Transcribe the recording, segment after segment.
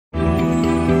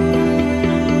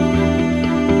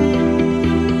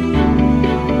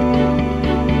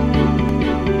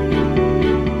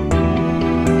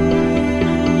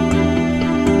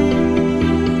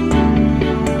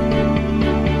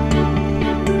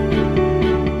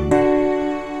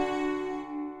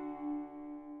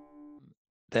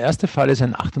Der erste Fall ist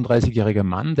ein 38-jähriger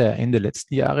Mann, der Ende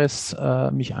letzten Jahres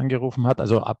mich angerufen hat.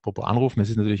 Also apropos Anrufen, es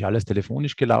ist natürlich alles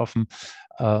telefonisch gelaufen.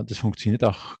 Das funktioniert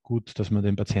auch gut, dass man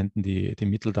den Patienten die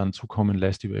Mittel dann zukommen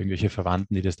lässt über irgendwelche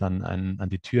Verwandten, die das dann an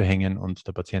die Tür hängen und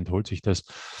der Patient holt sich das,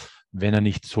 wenn er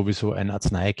nicht sowieso einen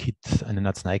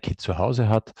Arzneikit zu Hause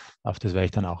hat. Auf das werde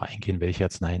ich dann auch eingehen, welche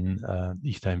Arzneien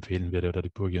ich da empfehlen würde oder die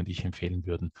Burgi und ich empfehlen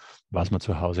würden, was man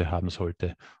zu Hause haben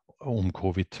sollte, um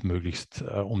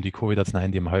die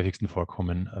Covid-Arzneien, die am häufigsten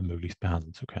vorkommen, möglichst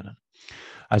behandeln zu können.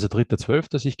 Also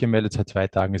 3.12. sich gemeldet, seit 2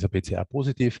 Tagen ist er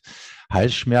PCR-positiv.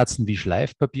 Halsschmerzen wie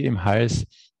Schleifpapier im Hals,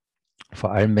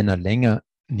 vor allem wenn er länger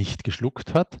nicht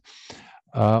geschluckt hat.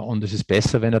 Und es ist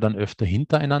besser, wenn er dann öfter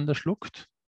hintereinander schluckt.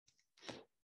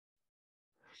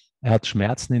 Er hat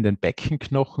Schmerzen in den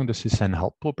Beckenknochen, das ist sein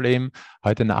Hauptproblem.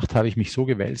 Heute Nacht habe ich mich so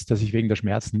gewälzt, dass ich wegen der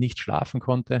Schmerzen nicht schlafen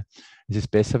konnte. Es ist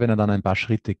besser, wenn er dann ein paar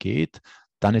Schritte geht.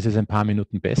 Dann ist es ein paar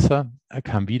Minuten besser. Er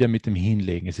kann wieder mit dem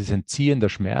Hinlegen. Es ist ein ziehender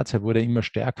Schmerz. Er wurde immer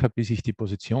stärker, bis ich die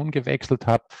Position gewechselt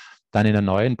habe. Dann in der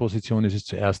neuen Position ist es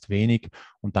zuerst wenig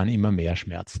und dann immer mehr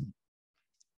Schmerzen.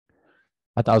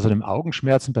 Hat außerdem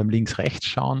Augenschmerzen beim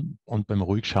Links-Rechts-Schauen und beim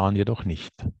Ruhigschauen jedoch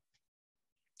nicht.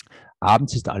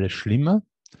 Abends ist alles schlimmer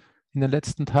in den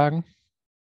letzten Tagen.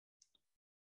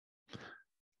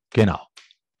 Genau,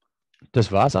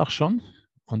 das war es auch schon.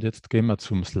 Und jetzt gehen wir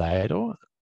zum Slido.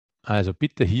 Also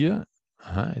bitte hier,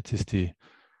 jetzt ist die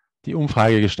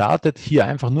Umfrage gestartet. Hier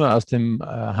einfach nur aus dem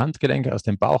Handgelenk, aus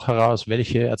dem Bauch heraus,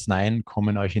 welche Arzneien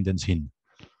kommen euch in den Sinn?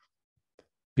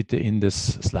 Bitte in das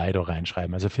Slido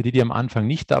reinschreiben. Also für die, die am Anfang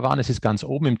nicht da waren, es ist ganz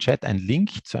oben im Chat ein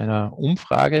Link zu einer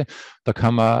Umfrage. Da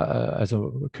können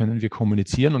wir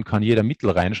kommunizieren und kann jeder Mittel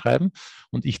reinschreiben.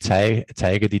 Und ich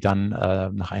zeige die dann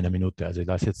nach einer Minute. Also ich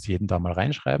lasse jetzt jeden da mal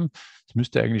reinschreiben. Das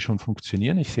müsste eigentlich schon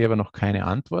funktionieren. Ich sehe aber noch keine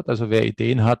Antwort. Also wer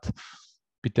Ideen hat,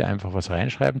 bitte einfach was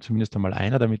reinschreiben, zumindest einmal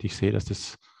einer, damit ich sehe, dass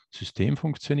das System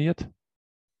funktioniert.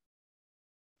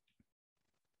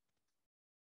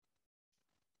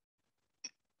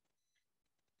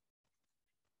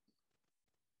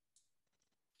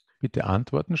 Bitte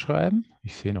Antworten schreiben.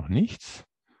 Ich sehe noch nichts.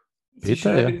 Sie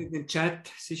schreiben in den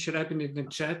Chat. Sie schreiben in den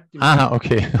Chat. Ah,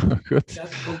 okay, gut.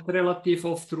 Chat kommt relativ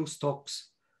oft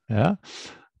rhus. Ja,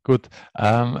 gut.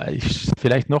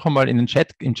 Vielleicht noch einmal im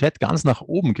Chat ganz nach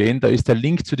oben gehen. Da ist der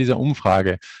Link zu dieser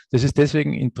Umfrage. Das ist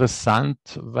deswegen interessant,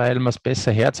 weil wir es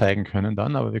besser herzeigen können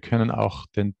dann. Aber wir können auch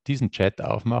diesen Chat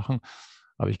aufmachen.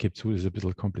 Aber ich gebe zu, das ist ein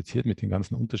bisschen kompliziert mit den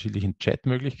ganzen unterschiedlichen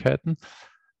Chatmöglichkeiten.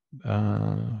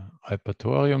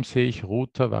 Alpatorium sehe ich,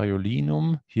 Router,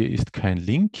 Variolinum. Hier ist kein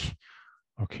Link.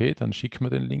 Okay, dann schicken wir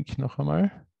den Link noch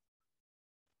einmal.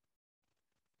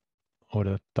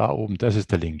 Oder da oben, das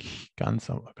ist der Link. Ganz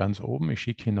oben. Ich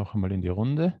schicke ihn noch einmal in die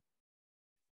Runde.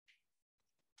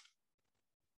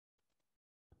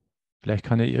 Vielleicht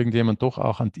kann ja irgendjemand doch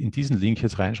auch in diesen Link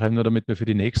jetzt reinschreiben, nur damit wir für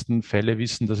die nächsten Fälle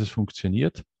wissen, dass es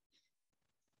funktioniert.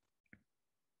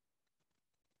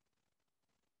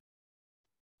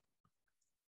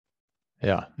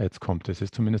 Ja, jetzt kommt es.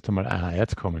 Jetzt zumindest einmal,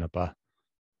 jetzt kommen ein paar.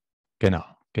 Genau.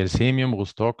 Gelsemium,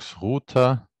 Rustox,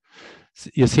 Router.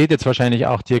 Ihr seht jetzt wahrscheinlich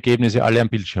auch die Ergebnisse alle am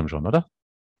Bildschirm schon, oder?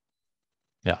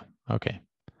 Ja, okay.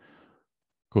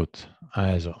 Gut,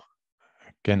 also,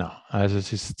 genau. Also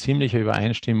es ist ziemliche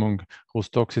Übereinstimmung.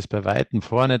 Rustox ist bei Weitem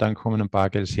vorne, dann kommen ein paar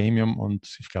Gelsemium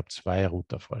und ich glaube 2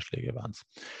 Router-Vorschläge waren es.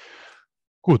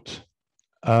 Gut.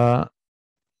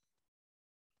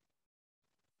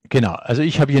 Genau, also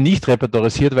ich habe hier nicht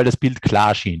repertorisiert, weil das Bild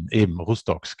klar schien. Eben,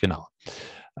 Rustox, genau.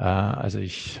 Also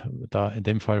in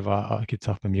dem Fall gibt es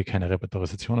auch bei mir keine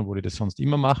Repertorisation, obwohl ich das sonst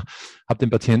immer mache. Habe dem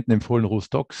Patienten empfohlen,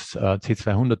 Rustox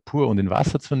C200 pur und in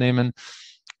Wasser zu nehmen.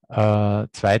 2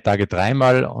 Tage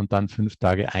 3-mal und dann 5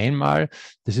 Tage 1-mal.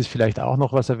 Das ist vielleicht auch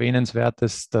noch was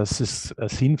Erwähnenswertes, dass es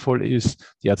sinnvoll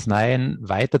ist, die Arzneien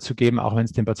weiterzugeben, auch wenn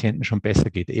es dem Patienten schon besser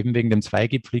geht. Eben wegen dem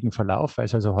zweigipfeligen Verlauf, weil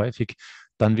es also häufig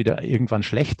dann wieder irgendwann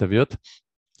schlechter wird.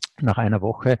 Nach einer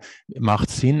Woche macht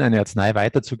es Sinn, eine Arznei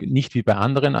weiterzugeben, nicht wie bei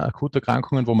anderen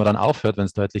Akuterkrankungen, wo man dann aufhört, wenn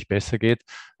es deutlich besser geht,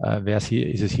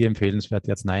 ist es hier empfehlenswert,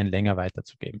 die Arzneien länger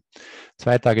weiterzugeben.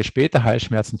 2 Tage später,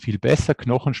 Halsschmerzen viel besser,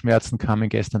 Knochenschmerzen kamen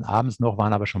gestern abends noch,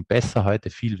 waren aber schon besser,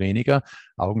 heute viel weniger,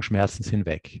 Augenschmerzen sind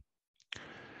weg.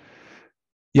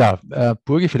 Ja,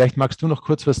 Burgi, vielleicht magst du noch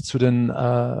kurz was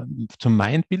zum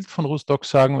Mindbild von Rustox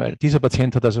sagen, weil dieser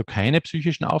Patient hat also keine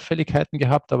psychischen Auffälligkeiten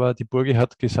gehabt, aber die Burgi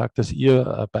hat gesagt, dass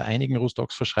ihr bei einigen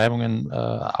Rustox-Verschreibungen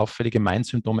auffällige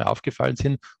Mind-Symptome aufgefallen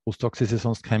sind. Rustox ist ja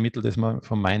sonst kein Mittel, das man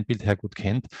vom Mindbild her gut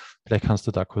kennt. Vielleicht kannst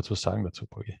du da kurz was sagen dazu,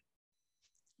 Burgi.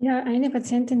 Ja, eine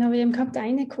Patientin habe ich eben gehabt,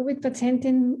 eine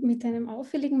Covid-Patientin mit einem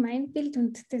auffälligen Mindbild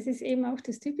und das ist eben auch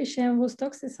das Typische am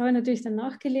Rustox, das habe ich natürlich dann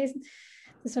nachgelesen.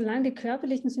 dass solange die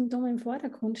körperlichen Symptome im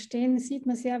Vordergrund stehen, sieht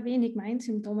man sehr wenig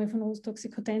Meinsymptome von rhus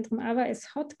toxicotendron. Aber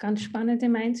es hat ganz spannende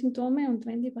Meinsymptome und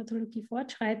wenn die Pathologie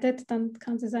fortschreitet, dann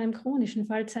kann es auch im chronischen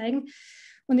Fall zeigen.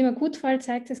 Und im Akutfall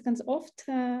zeigt es ganz oft,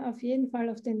 auf jeden Fall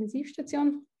auf der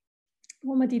Intensivstation,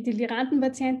 wo man die deliranten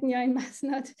Patienten ja in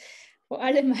Massen hat, wo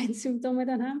alle Meinsymptome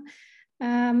dann haben.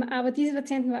 Aber diese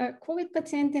Patientin war eine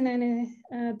Covid-Patientin, eine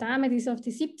Dame, die so auf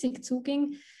die 70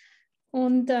 zuging.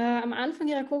 Und am Anfang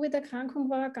ihrer Covid-Erkrankung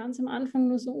war ganz am Anfang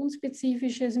nur so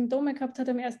unspezifische Symptome gehabt, hat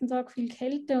am ersten Tag viel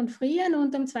Kälte und Frieren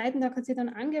und am zweiten Tag hat sie dann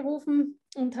angerufen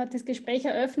und hat das Gespräch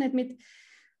eröffnet mit: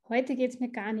 Heute geht es mir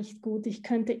gar nicht gut, ich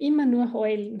könnte immer nur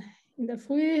heulen. In der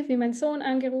Früh, wie mein Sohn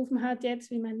angerufen hat,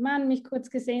 jetzt wie mein Mann mich kurz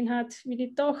gesehen hat, wie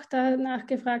die Tochter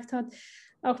nachgefragt hat.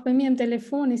 Auch bei mir am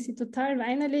Telefon ist sie total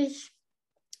weinerlich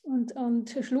und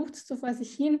schluchzt so vor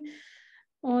sich hin.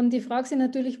 Und ich frage sie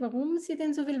natürlich, warum sie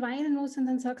denn so viel weinen muss. Und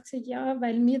dann sagt sie, ja,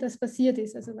 weil mir das passiert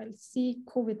ist, also weil sie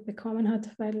Covid bekommen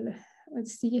hat, weil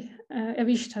es sie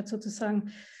erwischt hat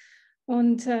sozusagen.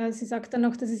 Und sie sagt dann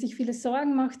noch, dass sie sich viele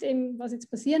Sorgen macht, eben was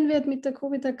jetzt passieren wird mit der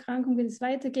Covid-Erkrankung, wie es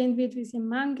weitergehen wird, wie es ihrem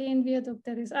Mann gehen wird, ob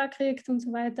der das auch kriegt und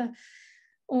so weiter.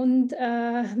 Und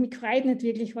mich freut nicht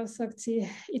wirklich was, sagt sie.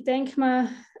 Ich denke mal,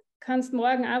 kannst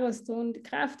morgen auch was tun. Die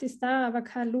Kraft ist da, aber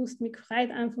keine Lust. Mich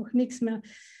freut einfach nichts mehr.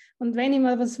 Und wenn ich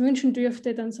mir was wünschen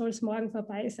dürfte, dann soll es morgen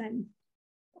vorbei sein.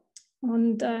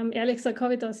 Und ehrlich gesagt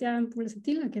habe ich da sehr an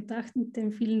Pulsatilla gedacht mit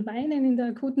den vielen Weinen in der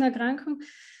akuten Erkrankung.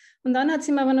 Und dann hat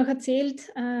sie mir aber noch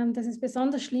erzählt, dass es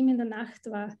besonders schlimm in der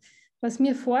Nacht war. Was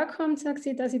mir vorkommt, sagt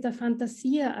sie, dass ich da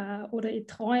fantasiere oder ich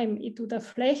träume. Ich tue da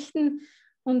flechten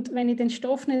und wenn ich den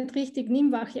Stoff nicht richtig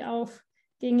nehme, wache ich auf.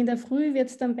 Gegen in der Früh wird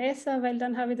es dann besser, weil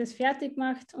dann habe ich das fertig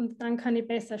gemacht und dann kann ich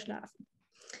besser schlafen.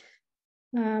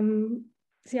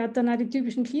 Sie hat dann auch die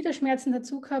typischen Gliederschmerzen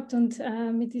dazu gehabt und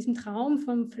mit diesem Traum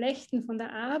vom Flechten, von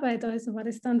der Arbeit, also war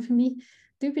das dann für mich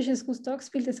typisches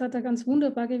Rhus-Tox-Bild, das hat da ganz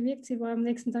wunderbar gewirkt. Sie war am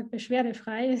nächsten Tag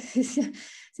beschwerdefrei, sie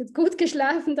hat gut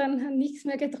geschlafen, dann nichts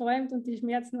mehr geträumt und die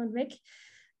Schmerzen waren weg.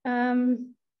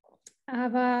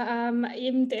 Aber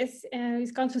eben das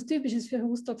ist ganz was Typisches für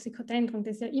rhus toxicotendron,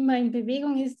 das ja immer in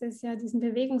Bewegung ist, das ja diesen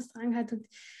Bewegungsdrang hat und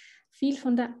viel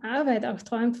von der Arbeit auch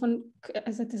träumt,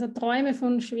 also dieser Träume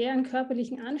von schweren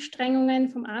körperlichen Anstrengungen,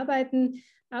 vom Arbeiten,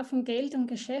 auch von Geld und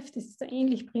Geschäft. Das ist so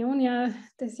ähnlich. Brionia,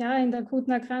 das ja in der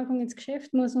akuten Erkrankung ins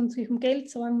Geschäft muss und sich um Geld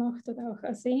Sorgen macht oder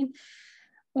auch Sehen.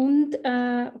 Und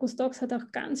rhus-tox hat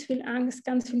auch ganz viel Angst,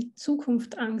 ganz viel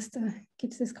Zukunftsangst. Da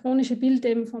gibt es das chronische Bild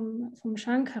eben vom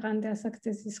Shankaran, der sagt,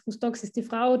 das ist rhus-tox ist die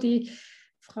Frau,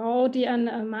 die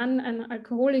einen Mann, einen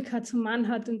Alkoholiker zum Mann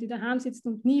hat und die daheim sitzt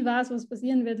und nie weiß, was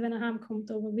passieren wird, wenn er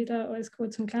heimkommt, ob er wieder alles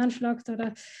kurz und klein schlagt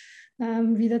oder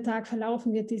wie der Tag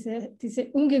verlaufen wird. Diese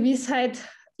Ungewissheit,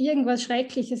 irgendwas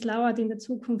Schreckliches lauert in der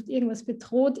Zukunft, irgendwas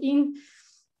bedroht ihn.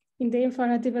 In dem Fall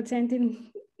hat die Patientin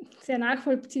sehr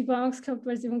nachvollziehbar Angst gehabt,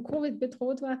 weil sie von Covid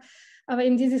bedroht war. Aber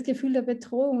eben dieses Gefühl der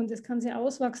Bedrohung, und das kann sie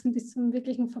auswachsen bis zum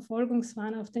wirklichen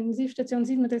Verfolgungswahn. Auf der Intensivstation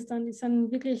sieht man das dann, die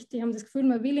haben das Gefühl,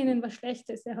 man will ihnen was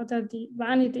Schlechtes. Er hat ja die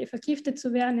Wahnidee, vergiftet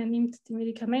zu werden, er nimmt die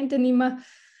Medikamente nicht mehr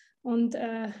und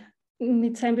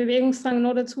mit seinem Bewegungsdrang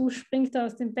noch dazu springt er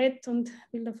aus dem Bett und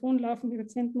will davonlaufen. Die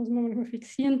Patienten muss man manchmal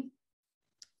fixieren.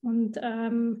 Und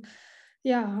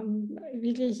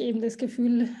wirklich eben das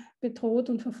Gefühl, bedroht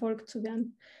und verfolgt zu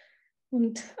werden.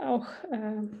 Und auch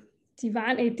die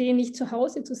Wahnidee, nicht zu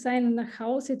Hause zu sein und nach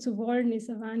Hause zu wollen, ist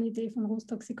eine Wahnidee von rhus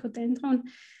toxicotendron,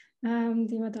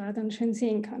 die man da dann schön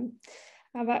sehen kann.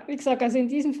 Aber wie gesagt, also in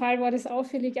diesem Fall war das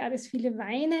auffällig, auch das viele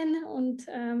Weinen und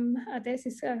das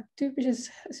ist ein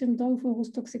typisches Symptom von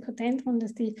rhus toxicotendron,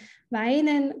 dass die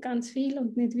weinen ganz viel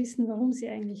und nicht wissen, warum sie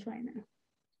eigentlich weinen.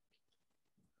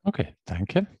 Okay,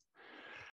 danke.